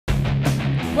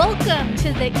Welcome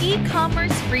to the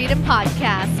E-Commerce Freedom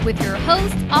Podcast with your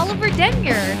host, Oliver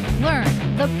Denyer. Learn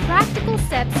the practical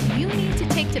steps you need to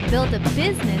take to build a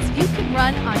business you can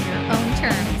run on your own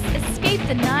terms. Escape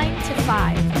the 9 to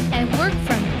 5 and work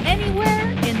from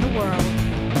anywhere in the world.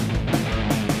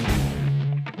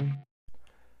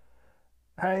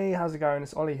 Hey, how's it going?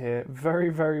 It's Ollie here.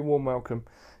 Very warm welcome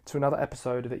to another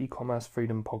episode of the E-Commerce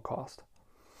Freedom Podcast.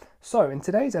 So, in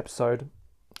today's episode,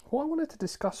 what I wanted to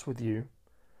discuss with you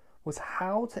was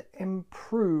how to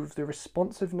improve the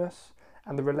responsiveness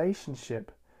and the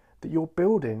relationship that you're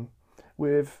building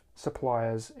with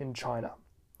suppliers in China.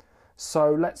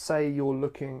 So let's say you're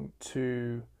looking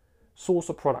to source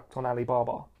a product on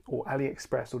Alibaba or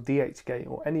AliExpress or DHgate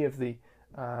or any of the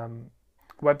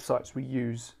websites we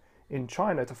use in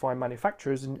China to find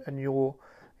manufacturers, and you're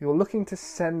looking to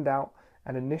send out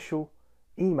an initial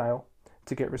email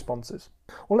to get responses.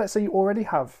 Or let's say you already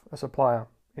have a supplier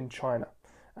in China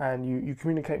and you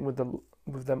communicate with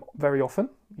them very often.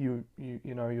 You're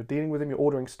dealing with them, you're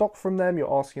ordering stock from them,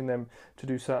 you're asking them to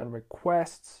do certain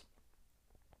requests.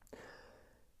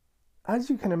 As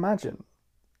you can imagine,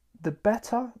 the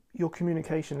better your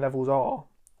communication levels are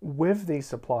with these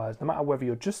suppliers, no matter whether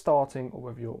you're just starting or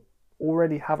whether you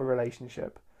already have a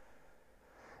relationship,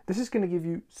 this is going to give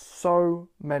you so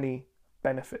many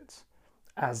benefits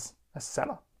as a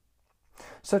seller.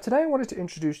 So today I wanted to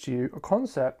introduce to you a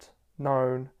concept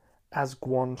known as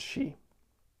guanxi.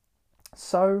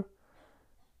 So,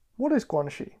 what is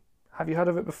guanxi? Have you heard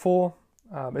of it before?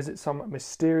 Is it some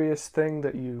mysterious thing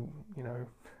that you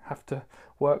have to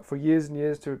work for years and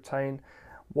years to obtain?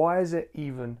 Why is it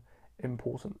even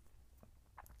important?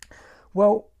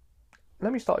 Well,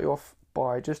 let me start you off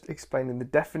by just explaining the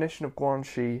definition of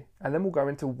guanxi, and then we'll go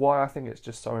into why I think it's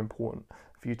just so important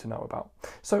for you to know about.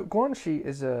 So guanxi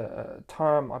is a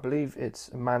term, I believe it's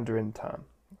a Mandarin term,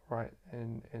 right,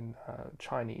 in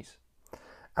Chinese.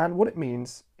 And what it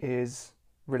means is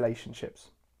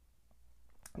relationships.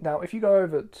 Now, if you go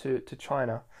over to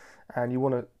China and you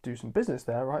want to do some business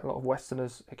there, right, a lot of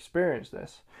Westerners experience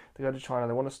this. They go to China,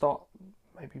 they want to start,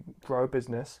 maybe grow a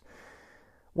business.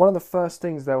 One of the first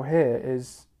things they'll hear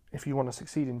is, if you want to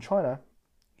succeed in China,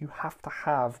 you have to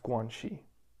have guanxi.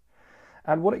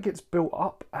 And what it gets built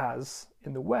up as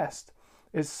in the West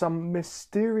is some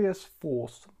mysterious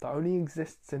force that only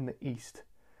exists in the East.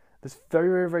 That's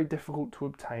very difficult to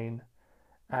obtain.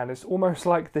 And it's almost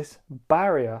like this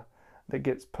barrier that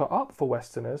gets put up for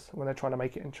Westerners when they're trying to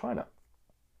make it in China.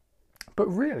 But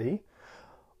really,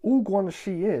 all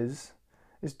guanxi is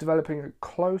developing a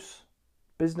close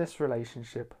business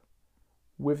relationship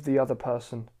with the other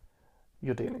person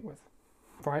you're dealing with,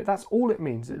 right? That's all it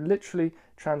means. It literally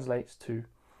translates to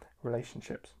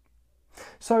relationships.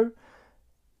 So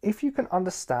if you can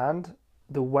understand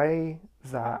the way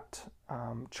that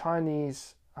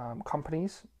Chinese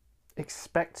companies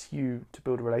expect you to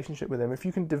build a relationship with them, if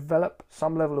you can develop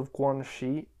some level of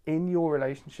guanxi in your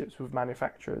relationships with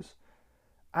manufacturers,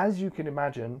 as you can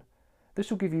imagine, this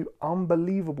will give you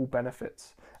unbelievable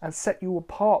benefits and set you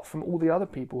apart from all the other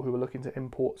people who are looking to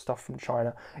import stuff from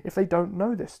China if they don't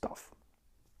know this stuff.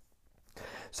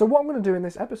 So what I'm going to do in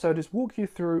this episode is walk you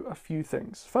through a few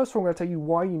things. First of all, I'm going to tell you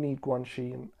why you need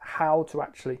guanxi and how to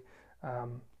actually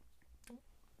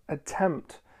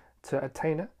attempt to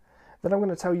attain it. Then I'm going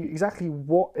to tell you exactly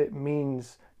what it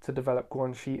means to develop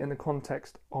guanxi in the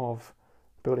context of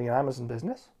building an Amazon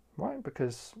business, right?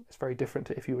 Because it's very different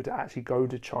to if you were to actually go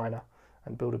to China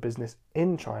and build a business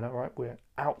in China, right? We're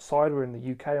outside, we're in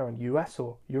the UK or in the US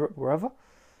or Europe, wherever.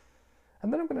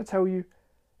 And then I'm going to tell you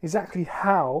exactly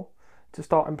how to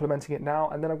start implementing it now,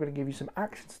 and then I'm going to give you some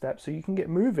action steps so you can get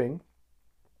moving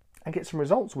and get some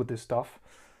results with this stuff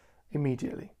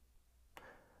immediately.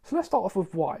 So let's start off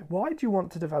with why. Why do you want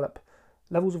to develop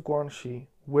levels of guanxi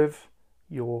with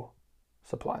your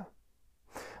supplier?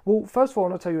 Well, first of all, I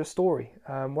want to tell you a story.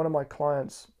 One of my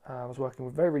clients I was working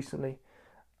with very recently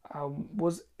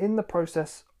was in the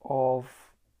process of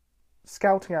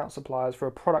scouting out suppliers for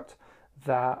a product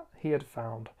that he had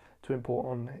found to import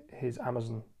on his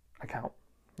Amazon account,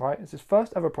 right? It's his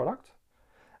first ever product,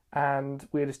 and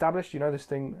we had established, this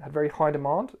thing had very high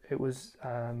demand. It was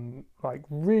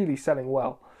really selling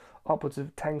well, upwards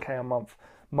of 10k a month,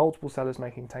 multiple sellers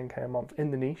making 10k a month in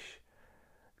the niche.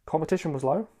 Competition was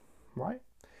low, right?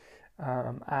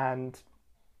 And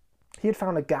he had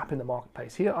found a gap in the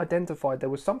marketplace. He had identified there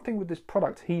was something with this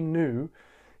product he knew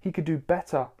he could do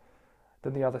better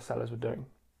than the other sellers were doing,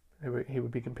 who he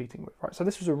would be competing with, right? So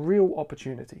this was a real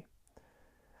opportunity.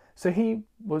 So he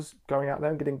was going out there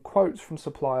and getting quotes from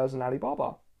suppliers and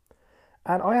Alibaba.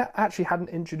 And I actually hadn't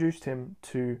introduced him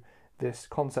to this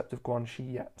concept of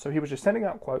guanxi yet. So he was just sending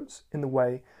out quotes in the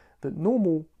way that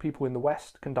normal people in the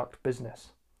West conduct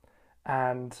business.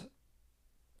 And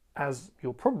as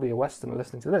you're probably a Westerner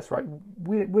listening to this, right,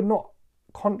 we're not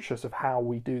conscious of how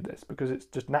we do this because it's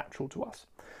just natural to us.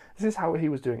 This is how he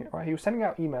was doing it, right? He was sending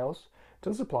out emails to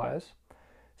the suppliers,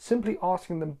 simply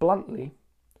asking them bluntly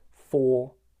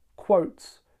for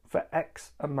quotes for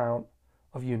X amount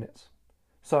of units.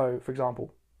 So, for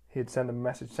example, he'd send them a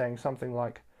message saying something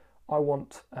like, I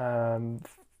want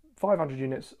 500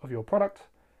 units of your product.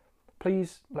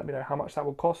 Please let me know how much that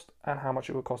will cost and how much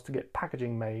it will cost to get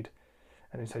packaging made.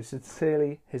 And he'd say,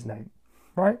 sincerely, his name,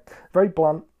 right? Very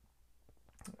blunt,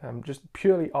 just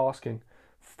purely asking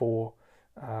for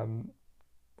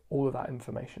all of that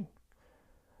information.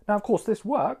 Now, of course, this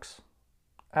works,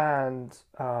 and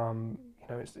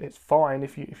it's fine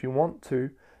if you want to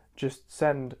just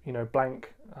send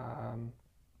blank,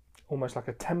 almost like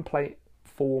a template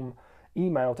form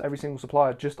email to every single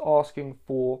supplier, just asking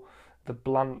for the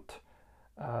blunt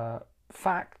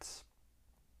facts.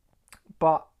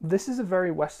 But this is a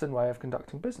very Western way of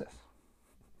conducting business,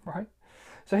 right?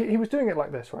 So he was doing it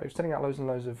like this, right? He was sending out loads and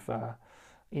loads of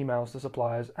emails to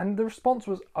suppliers, and the response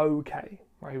was okay,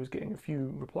 right? He was getting a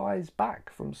few replies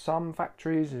back from some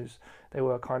factories. They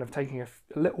were kind of taking a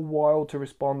little while to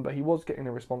respond, but he was getting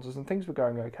the responses and things were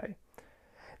going okay.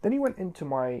 Then he went into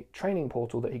my training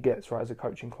portal that he gets, right, as a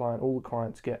coaching client. All the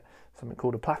clients get something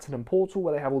called a platinum portal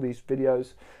where they have all these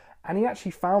videos, and he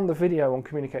actually found the video on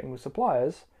communicating with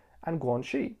suppliers and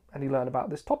guanxi, and he learned about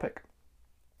this topic.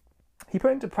 He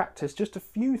put into practice just a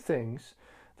few things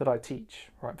that I teach,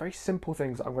 right? Very simple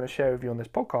things that I'm going to share with you on this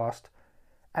podcast,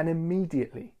 and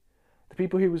immediately the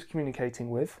people he was communicating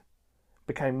with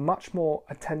became much more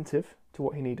attentive to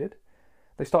what he needed.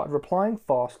 They started replying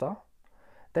faster.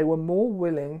 They were more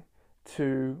willing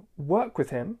to work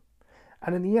with him,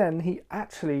 and in the end, he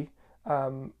actually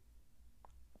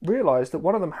realized that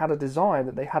one of them had a design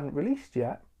that they hadn't released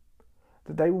yet,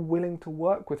 that they were willing to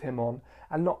work with him on,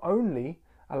 and not only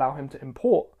allow him to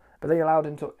import, but they allowed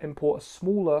him to import a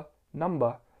smaller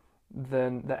number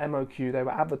than the MOQ they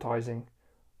were advertising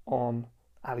on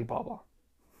Alibaba,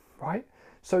 right?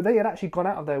 So they had actually gone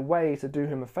out of their way to do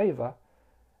him a favor,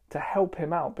 to help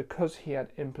him out because he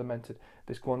had implemented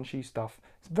this guanxi stuff.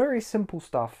 It's very simple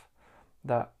stuff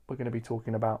that we're going to be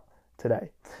talking about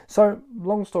today. So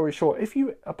long story short, if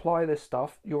you apply this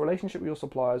stuff, your relationship with your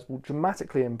suppliers will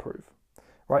dramatically improve.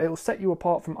 Right, it will set you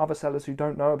apart from other sellers who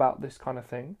don't know about this kind of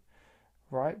thing,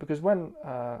 right? Because when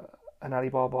an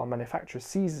Alibaba manufacturer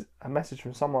sees a message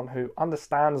from someone who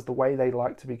understands the way they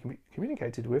like to be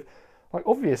communicated with, like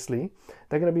obviously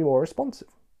they're going to be more responsive,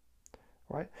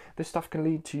 right? This stuff can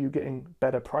lead to you getting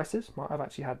better prices. Right? I've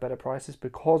actually had better prices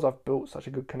because I've built such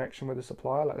a good connection with the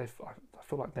supplier. Like I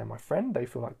feel like they're my friend. They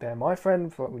feel like they're my friend.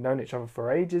 I feel like we've known each other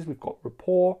for ages. We've got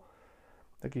rapport.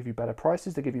 They give you better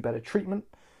prices. They give you better treatment.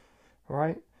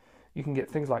 Right, you can get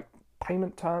things like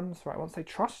payment terms, right? Once they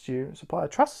trust you, a supplier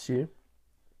trusts you,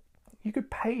 you could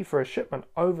pay for a shipment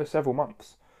over several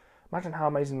months. Imagine how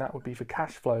amazing that would be for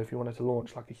cash flow if you wanted to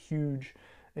launch like a huge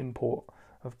import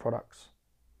of products.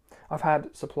 I've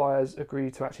had suppliers agree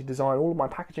to actually design all of my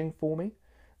packaging for me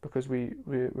because we're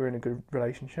in a good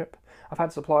relationship. I've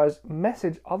had suppliers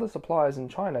message other suppliers in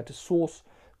China to source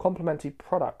complementary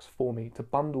products for me to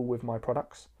bundle with my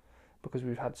products because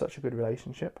we've had such a good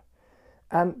relationship.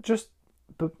 And just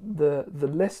the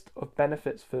list of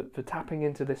benefits for tapping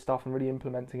into this stuff and really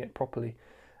implementing it properly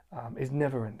is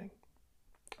never ending.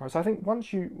 All right, so I think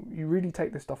once you really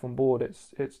take this stuff on board,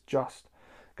 it's just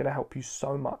going to help you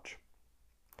so much.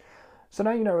 So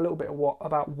now you know a little bit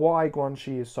about why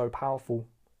guanxi is so powerful.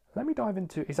 Let me dive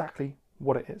into exactly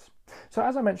what it is. So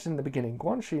as I mentioned in the beginning,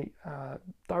 guanxi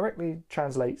directly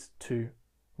translates to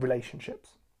relationships.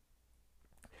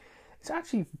 It's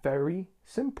actually very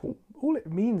simple. All it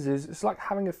means is it's like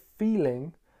having a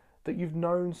feeling that you've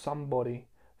known somebody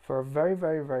for a very,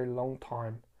 very, very long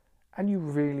time and you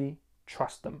really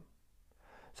trust them.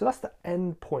 So that's the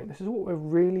end point. This is what we're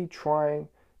really trying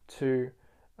to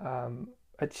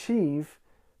achieve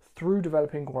through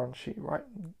developing guanxi, right?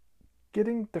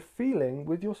 Getting the feeling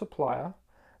with your supplier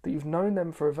that you've known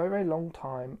them for a very, very long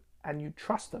time and you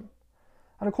trust them.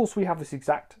 And of course we have this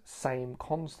exact same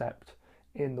concept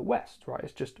in the West, right?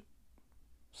 It's just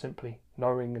simply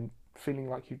knowing and feeling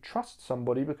like you trust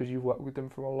somebody because you've worked with them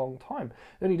for a long time.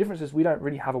 The only difference is we don't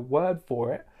really have a word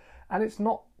for it, and it's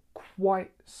not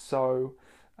quite so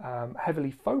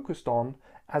heavily focused on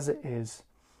as it is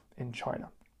in China.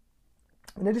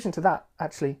 In addition to that,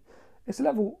 actually, it's a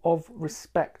level of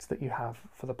respect that you have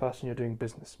for the person you're doing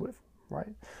business with, right?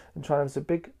 In China, there's a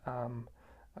big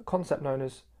concept known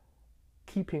as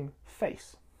keeping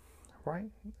face, right?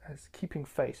 As keeping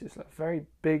face is a very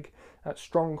big,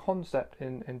 strong concept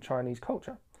in Chinese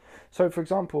culture. So, for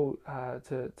example,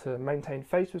 to maintain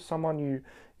face with someone,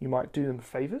 you might do them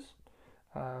favors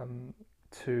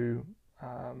to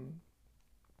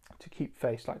keep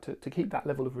face, like to keep that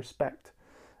level of respect.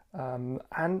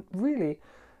 And really,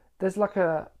 there's like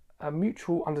a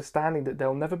mutual understanding that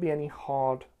there'll never be any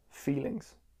hard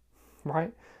feelings,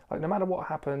 right? Like no matter what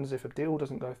happens, if a deal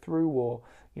doesn't go through or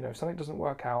if something doesn't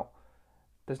work out,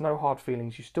 there's no hard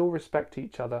feelings. You still respect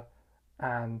each other,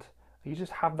 and you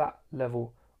just have that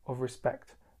level of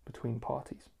respect between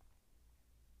parties.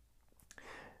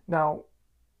 Now,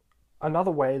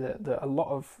 another way that a lot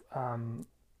of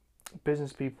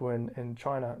business people in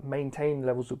China maintain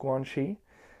levels of guanxi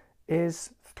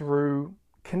is through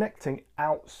connecting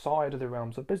outside of the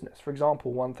realms of business. For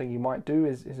example, one thing you might do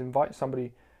is invite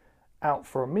somebody out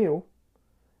for a meal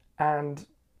and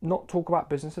not talk about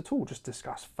business at all, just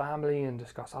discuss family and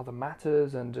discuss other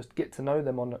matters and just get to know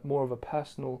them on more of a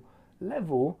personal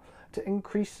level to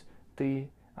increase the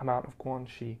amount of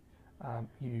guanxi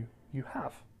you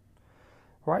have.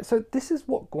 Right, so this is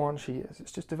what guanxi is.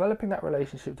 It's just developing that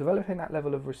relationship, developing that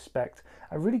level of respect,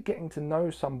 and really getting to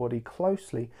know somebody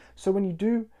closely. So when you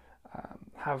do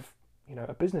have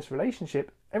a business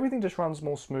relationship, everything just runs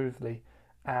more smoothly,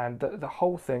 and the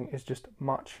whole thing is just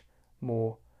much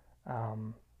more.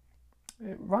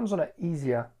 It runs on an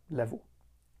easier level.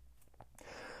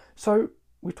 So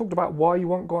we've talked about why you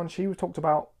want guanxi. We've talked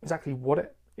about exactly what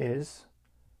it is.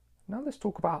 Now let's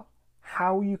talk about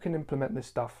how you can implement this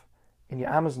stuff in your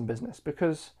Amazon business,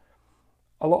 because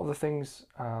a lot of the things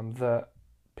that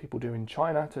people do in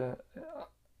China to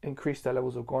increase their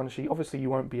levels of guanxi, obviously you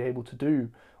won't be able to do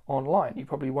online. You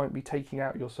probably won't be taking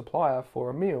out your supplier for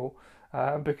a meal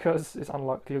because it's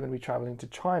unlikely you're going to be traveling to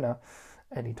China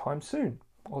anytime soon.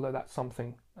 Although that's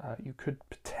something you could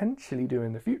potentially do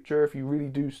in the future if you really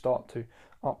do start to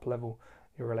up-level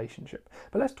your relationship.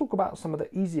 But let's talk about some of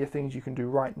the easier things you can do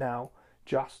right now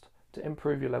just to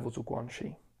improve your levels of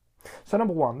guanxi. So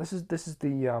number one, this is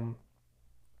the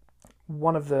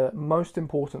one of the most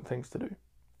important things to do.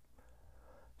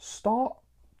 Start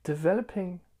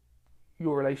developing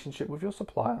your relationship with your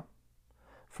supplier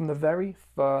from the very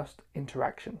first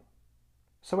interaction.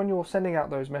 So when you're sending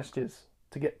out those messages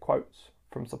to get quotes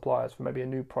from suppliers for maybe a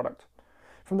new product,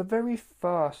 from the very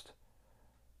first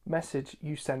message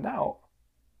you send out,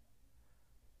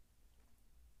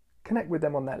 connect with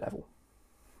them on their level.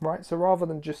 Right, so rather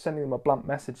than just sending them a blunt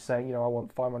message saying, I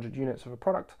want 500 units of a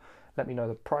product, let me know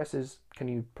the prices, can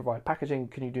you provide packaging,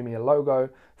 can you do me a logo,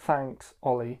 thanks,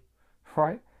 Ollie,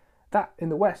 right? That in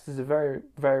the West is a very,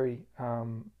 very,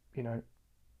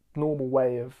 normal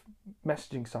way of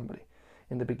messaging somebody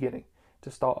in the beginning to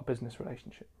start a business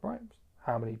relationship, right?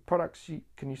 How many products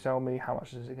can you sell me? How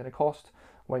much is it going to cost?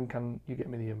 When can you get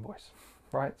me the invoice,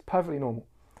 right? It's perfectly normal.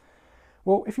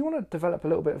 Well, if you want to develop a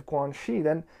little bit of guanxi,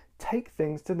 then take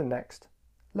things to the next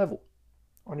level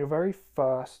on your very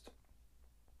first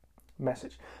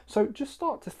message. So just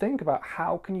start to think about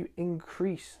how can you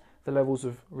increase the levels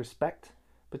of respect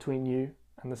between you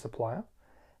and the supplier.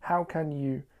 How can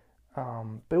you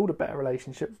build a better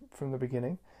relationship from the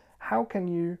beginning? How can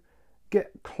you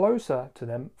get closer to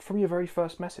them from your very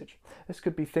first message? This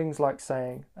could be things like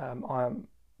saying, I am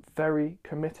very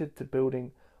committed to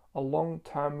building a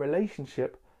long-term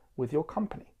relationship with your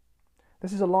company.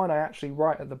 This is a line I actually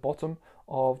write at the bottom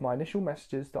of my initial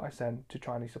messages that I send to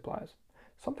Chinese suppliers.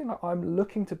 Something like, I'm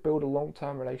looking to build a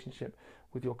long-term relationship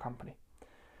with your company.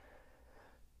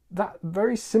 That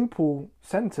very simple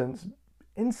sentence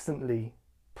instantly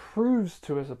proves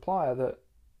to a supplier that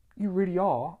you really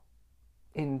are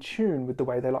in tune with the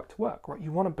way they like to work, right?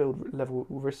 You want to build level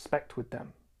of respect with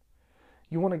them.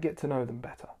 You want to get to know them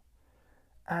better.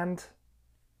 And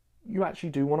you actually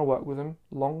do want to work with them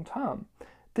long term.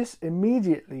 This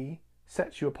immediately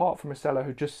sets you apart from a seller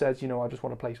who just says, I just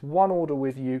want to place one order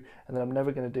with you and then I'm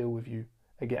never going to deal with you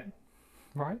again,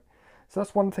 right? So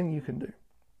that's one thing you can do.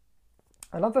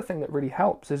 Another thing that really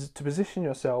helps is to position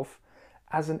yourself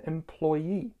as an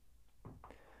employee.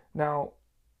 Now,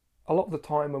 a lot of the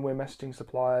time when we're messaging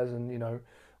suppliers and,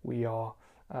 we are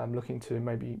looking to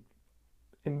maybe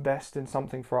invest in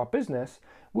something for our business,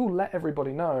 we'll let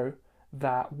everybody know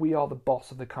that we are the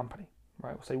boss of the company.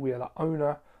 Right, we'll say we are the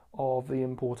owner of the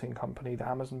importing company, the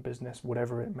Amazon business,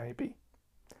 whatever it may be.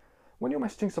 When you're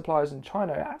messaging suppliers in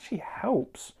China, it actually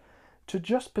helps to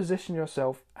just position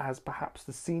yourself as perhaps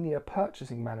the senior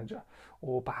purchasing manager,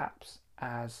 or perhaps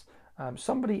as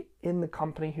somebody in the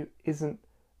company who isn't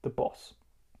the boss.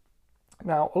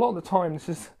 Now, a lot of the time, this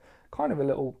is kind of a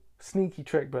little sneaky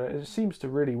trick, but it seems to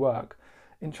really work.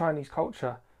 in Chinese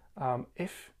culture,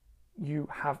 if you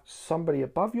have somebody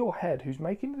above your head who's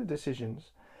making the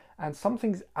decisions and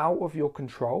something's out of your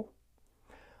control,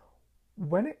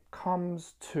 when it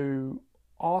comes to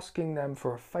asking them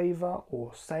for a favor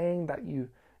or saying that you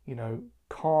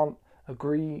can't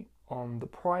agree on the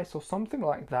price or something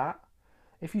like that,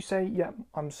 if you say, yeah,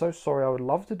 I'm so sorry, I would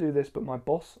love to do this, but my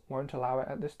boss won't allow it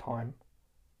at this time,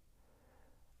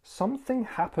 something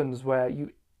happens where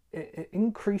it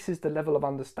increases the level of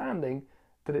understanding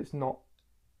that it's not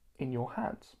in your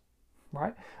hands,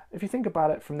 right? If you think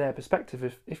about it from their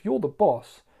perspective, if you're the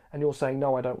boss and you're saying,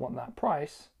 no, I don't want that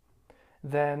price,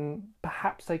 then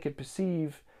perhaps they could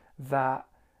perceive that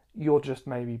you're just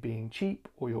maybe being cheap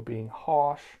or you're being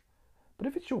harsh. But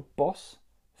if it's your boss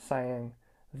saying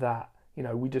that,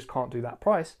 we just can't do that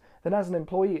price, then as an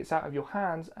employee, it's out of your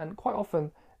hands, and quite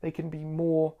often they can be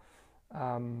more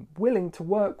willing to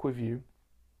work with you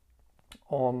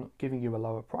on giving you a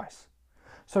lower price.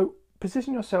 So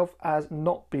position yourself as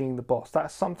not being the boss.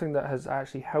 That's something that has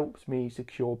actually helped me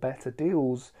secure better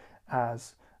deals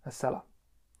as a seller.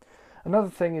 Another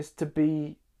thing is to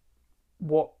be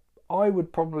what I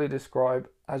would probably describe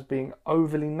as being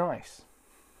overly nice,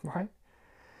 right?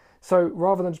 So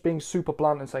rather than just being super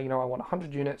blunt and say, I want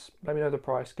 100 units, let me know the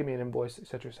price, give me an invoice,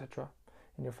 etc.,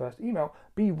 in your first email,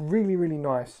 be really, really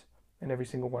nice in every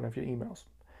single one of your emails.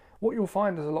 What you'll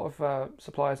find is a lot of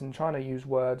suppliers in China use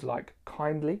words like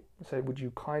kindly. Say, would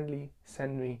you kindly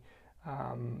send me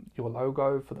your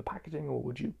logo for the packaging, or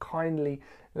would you kindly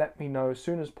let me know as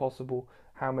soon as possible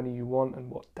how many you want and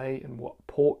what date and what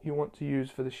port you want to use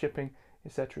for the shipping,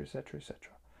 etc., etc., etc.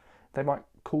 They might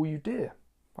call you dear,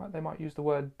 right? They might use the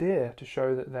word dear to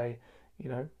show that they,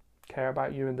 care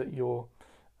about you and that you're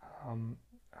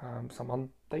someone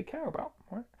they care about,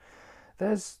 right?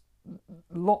 There's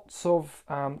lots of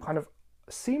kind of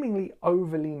seemingly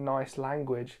overly nice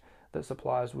language that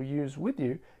suppliers will use with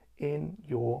you in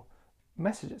your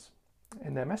messages,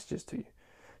 in their messages to you.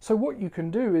 So what you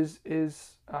can do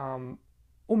is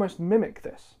almost mimic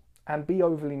this and be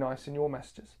overly nice in your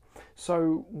messages.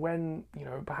 So when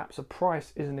perhaps a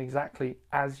price isn't exactly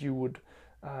as you would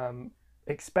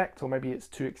expect, or maybe it's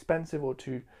too expensive, or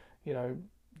too the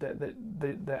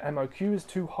MOQ is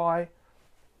too high,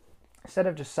 instead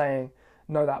of just saying,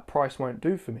 no, that price won't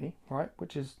do for me, right,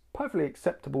 which is perfectly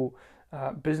acceptable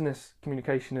business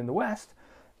communication in the West,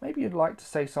 maybe you'd like to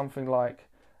say something like,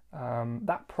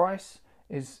 that price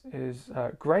is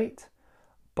great,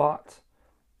 but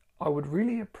I would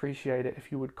really appreciate it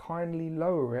if you would kindly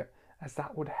lower it, as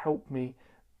that would help me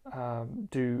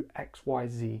do X, Y,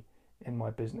 Z in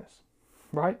my business,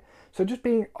 right? So just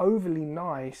being overly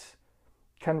nice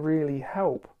can really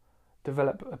help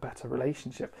develop a better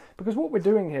relationship, because what we're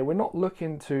doing here, we're not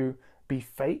looking to be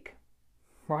fake,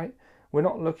 right? We're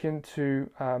not looking to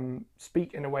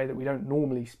speak in a way that we don't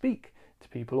normally speak to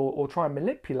people, or try and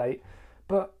manipulate.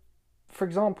 But for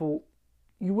example,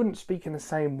 you wouldn't speak in the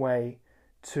same way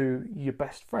to your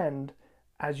best friend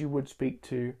as you would speak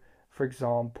to, for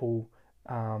example,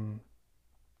 an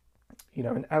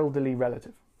elderly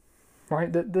relative,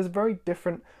 right? There's a very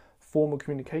different form of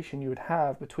communication you would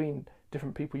have between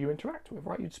different people you interact with,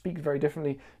 right? You'd speak very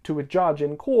differently to a judge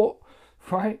in court,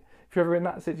 right? If you're ever in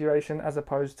that situation, as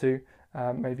opposed to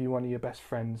maybe one of your best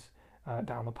friends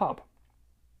down the pub.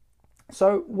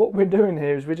 So what we're doing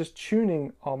here is we're just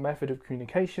tuning our method of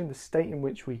communication, the state in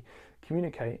which we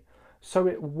communicate, so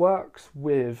it works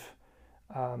with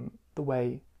the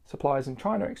way suppliers in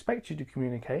China expect you to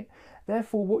communicate.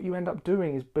 Therefore, what you end up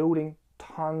doing is building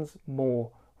tons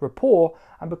more rapport,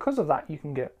 and because of that, you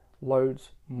can get loads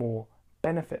more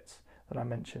benefits that I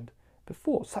mentioned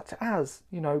before, such as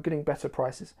getting better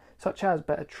prices, such as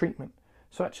better treatment,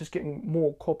 such as getting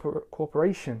more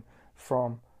cooperation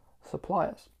from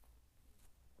suppliers.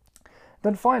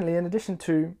 Then finally, in addition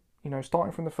to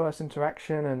starting from the first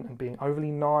interaction and being overly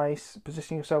nice,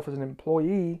 positioning yourself as an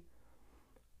employee,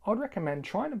 I'd recommend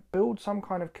trying to build some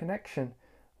kind of connection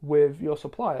with your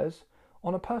suppliers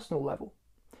on a personal level.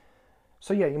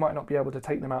 So yeah, you might not be able to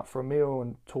take them out for a meal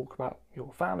and talk about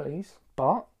your families,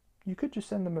 but you could just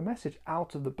send them a message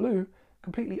out of the blue,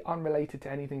 completely unrelated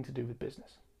to anything to do with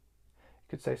business.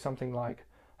 You could say something like,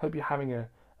 hope you're having a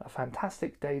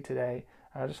fantastic day today,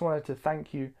 and I just wanted to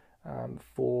thank you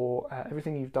for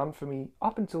everything you've done for me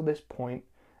up until this point,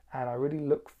 and I really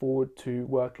look forward to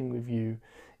working with you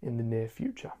in the near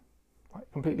future. Right?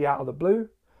 Completely out of the blue,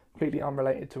 completely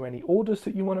unrelated to any orders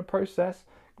that you want to process,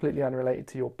 completely unrelated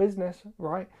to your business,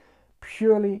 right?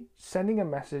 Purely sending a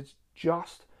message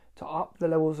just to up the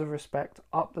levels of respect,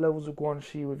 up the levels of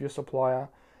guanxi with your supplier,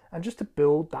 and just to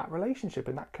build that relationship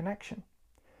and that connection.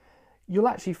 you'll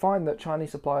actually find that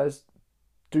Chinese suppliers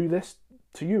do this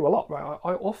to you a lot, right?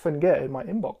 I often get in my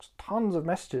inbox tons of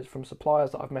messages from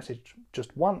suppliers that I've messaged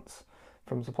just once,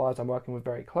 from suppliers I'm working with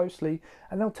very closely,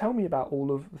 and they'll tell me about all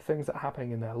of the things that are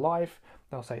happening in their life.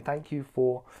 They'll say thank you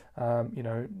for,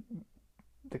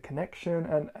 the connection,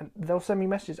 and they'll send me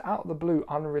messages out of the blue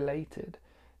unrelated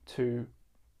to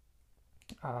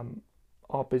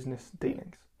our business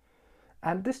dealings.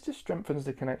 And this just strengthens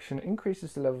the connection,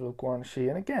 increases the level of guanxi.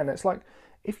 And again, it's like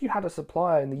if you had a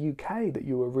supplier in the UK that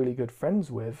you were really good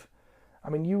friends with, I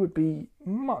mean, you would be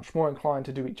much more inclined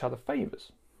to do each other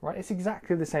favors, right? It's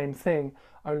exactly the same thing,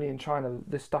 only in China,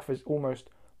 this stuff is almost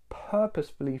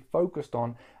purposefully focused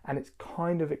on, and it's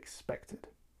kind of expected,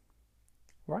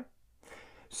 right?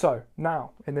 So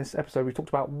now in this episode, we talked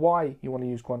about why you want to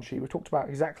use guanxi. We talked about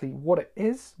exactly what it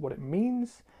is, what it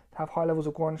means to have high levels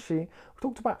of guanxi. We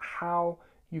talked about how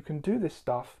you can do this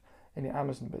stuff in your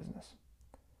Amazon business.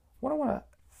 What I want to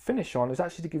finish on is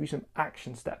actually to give you some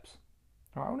action steps.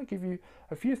 All right, I want to give you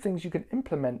a few things you can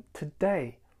implement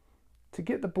today to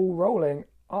get the ball rolling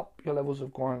up your levels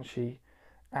of guanxi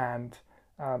and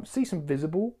see some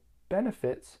visible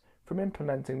benefits from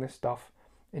implementing this stuff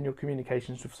in your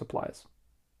communications with suppliers.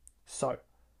 So,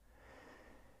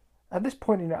 at this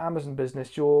point in your Amazon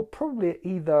business, you're probably at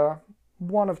either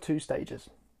one of two stages,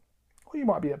 or you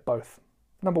might be at both.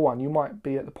 Number one, you might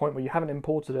be at the point where you haven't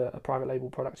imported a private label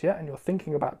product yet and you're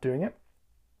thinking about doing it.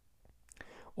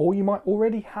 Or you might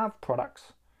already have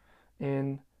products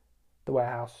in the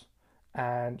warehouse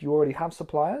and you already have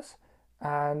suppliers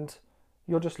and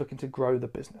you're just looking to grow the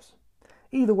business.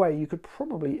 Either way, you could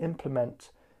probably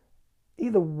implement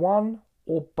either one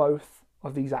or both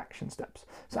of these action steps.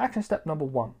 So action step number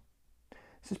one.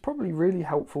 This is probably really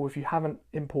helpful if you haven't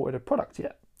imported a product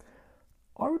yet.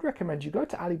 I would recommend you go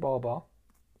to Alibaba,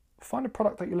 find a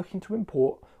product that you're looking to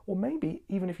import, or maybe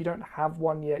even if you don't have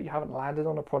one yet, you haven't landed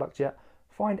on a product yet,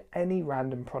 find any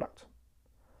random product.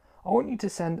 I want you to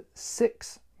send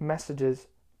 6 messages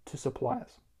to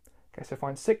suppliers. Okay, so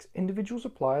find 6 individual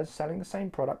suppliers selling the same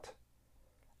product,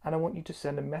 and I want you to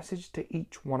send a message to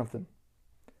each one of them.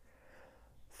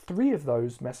 3 of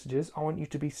those messages, I want you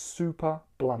to be super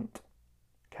blunt.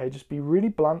 Okay, just be really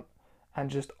blunt and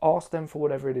just ask them for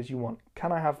whatever it is you want.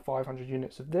 Can I have 500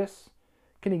 units of this?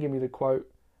 Can you give me the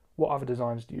quote? What other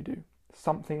designs do you do?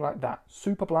 Something like that.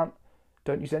 Super blunt.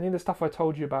 Don't use any of the stuff I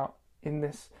told you about in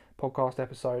this podcast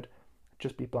episode.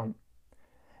 Just be blunt.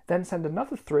 Then send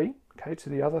another 3, okay, to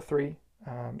the other 3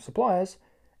 suppliers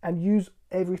and use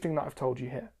everything that I've told you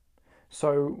here.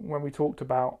 So when we talked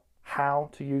about how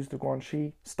to use the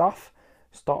guanxi stuff,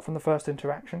 start from the first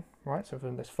interaction, right? So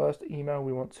from this first email,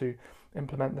 we want to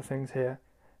implement the things here.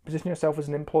 Position yourself as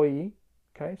an employee,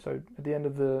 okay? So at the end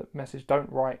of the message, don't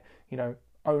write,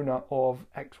 owner of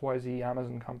XYZ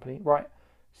Amazon company, write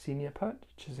senior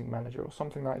purchasing manager or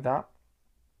something like that.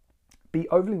 Be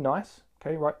overly nice,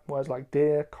 okay? Write words like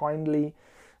dear, kindly,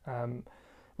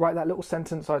 write that little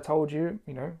sentence I told you,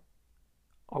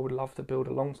 I would love to build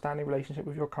a long-standing relationship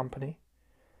with your company,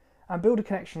 and build a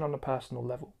connection on a personal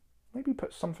level. Maybe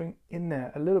put something in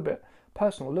there, a little bit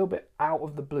personal, a little bit out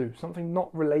of the blue, something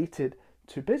not related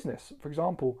to business. For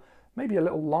example, maybe a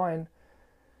little line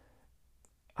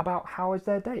about how is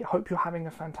their day. Hope you're having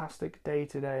a fantastic day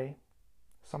today.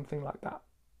 Something like that.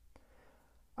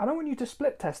 I don't want you to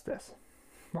split test this,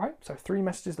 right? So 3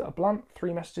 messages that are blunt,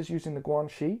 3 messages using the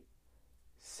guanxi.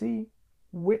 See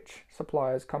which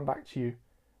suppliers come back to you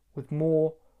with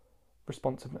more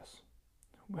responsiveness.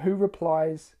 Who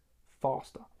replies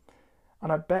faster?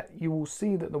 And I bet you will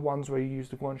see that the ones where you use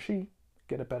the guanxi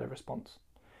get a better response.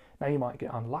 Now you might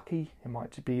get unlucky. It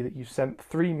might be that you've sent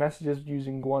 3 messages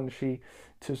using guanxi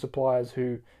to suppliers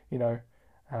who,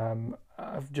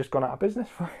 have just gone out of business.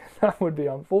 That would be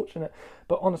unfortunate.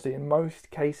 But honestly, in most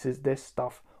cases, this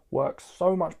stuff works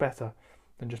so much better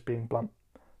than just being blunt.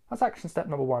 That's action step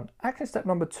number 1. Action step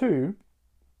number 2,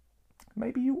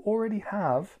 maybe you already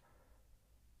have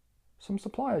some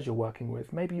suppliers you're working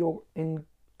with. Maybe you're in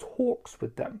talks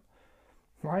with them,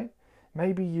 right?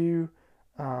 Maybe you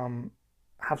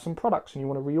have some products and you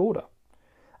want to reorder.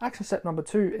 Action step number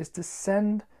 2 is to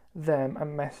send them a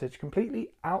message completely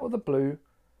out of the blue,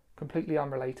 completely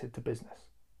unrelated to business.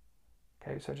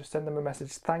 Okay, so just send them a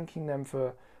message thanking them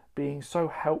for being so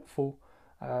helpful.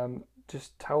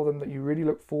 Just tell them that you really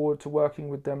look forward to working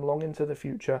with them long into the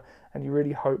future, and you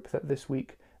really hope that this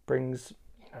week brings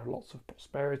lots of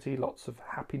prosperity, lots of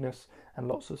happiness, and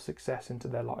lots of success into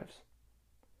their lives.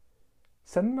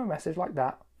 Send them a message like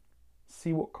that.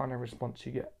 See what kind of response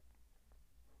you get.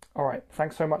 All right,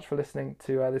 thanks so much for listening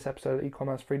to this episode of the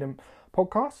E-Commerce Freedom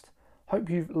Podcast. Hope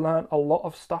you've learned a lot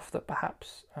of stuff that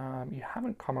perhaps you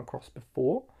haven't come across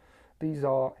before. These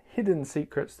are hidden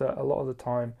secrets that a lot of the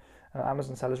time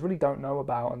Amazon sellers really don't know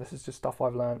about, and this is just stuff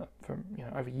I've learned from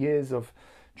over years of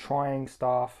trying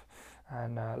stuff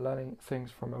and learning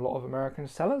things from a lot of American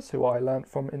sellers who I learned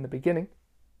from in the beginning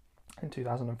in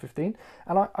 2015.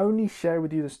 And I only share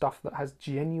with you the stuff that has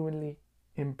genuinely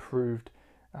improved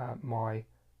my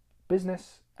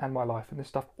business and my life, and this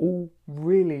stuff all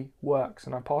really works,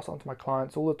 and I pass it on to my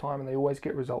clients all the time, and they always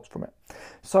get results from it.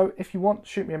 So if you want,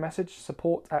 shoot me a message,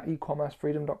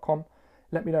 support@ecommercefreedom.com.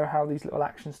 Let me know how these little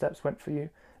action steps went for you.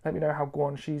 Let me know how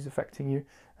Guanxi is affecting you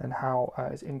and how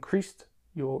it's increased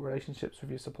your relationships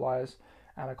with your suppliers,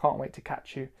 and I can't wait to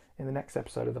catch you in the next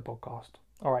episode of the podcast.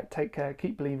 All right, take care,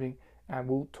 keep believing, and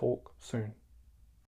we'll talk soon.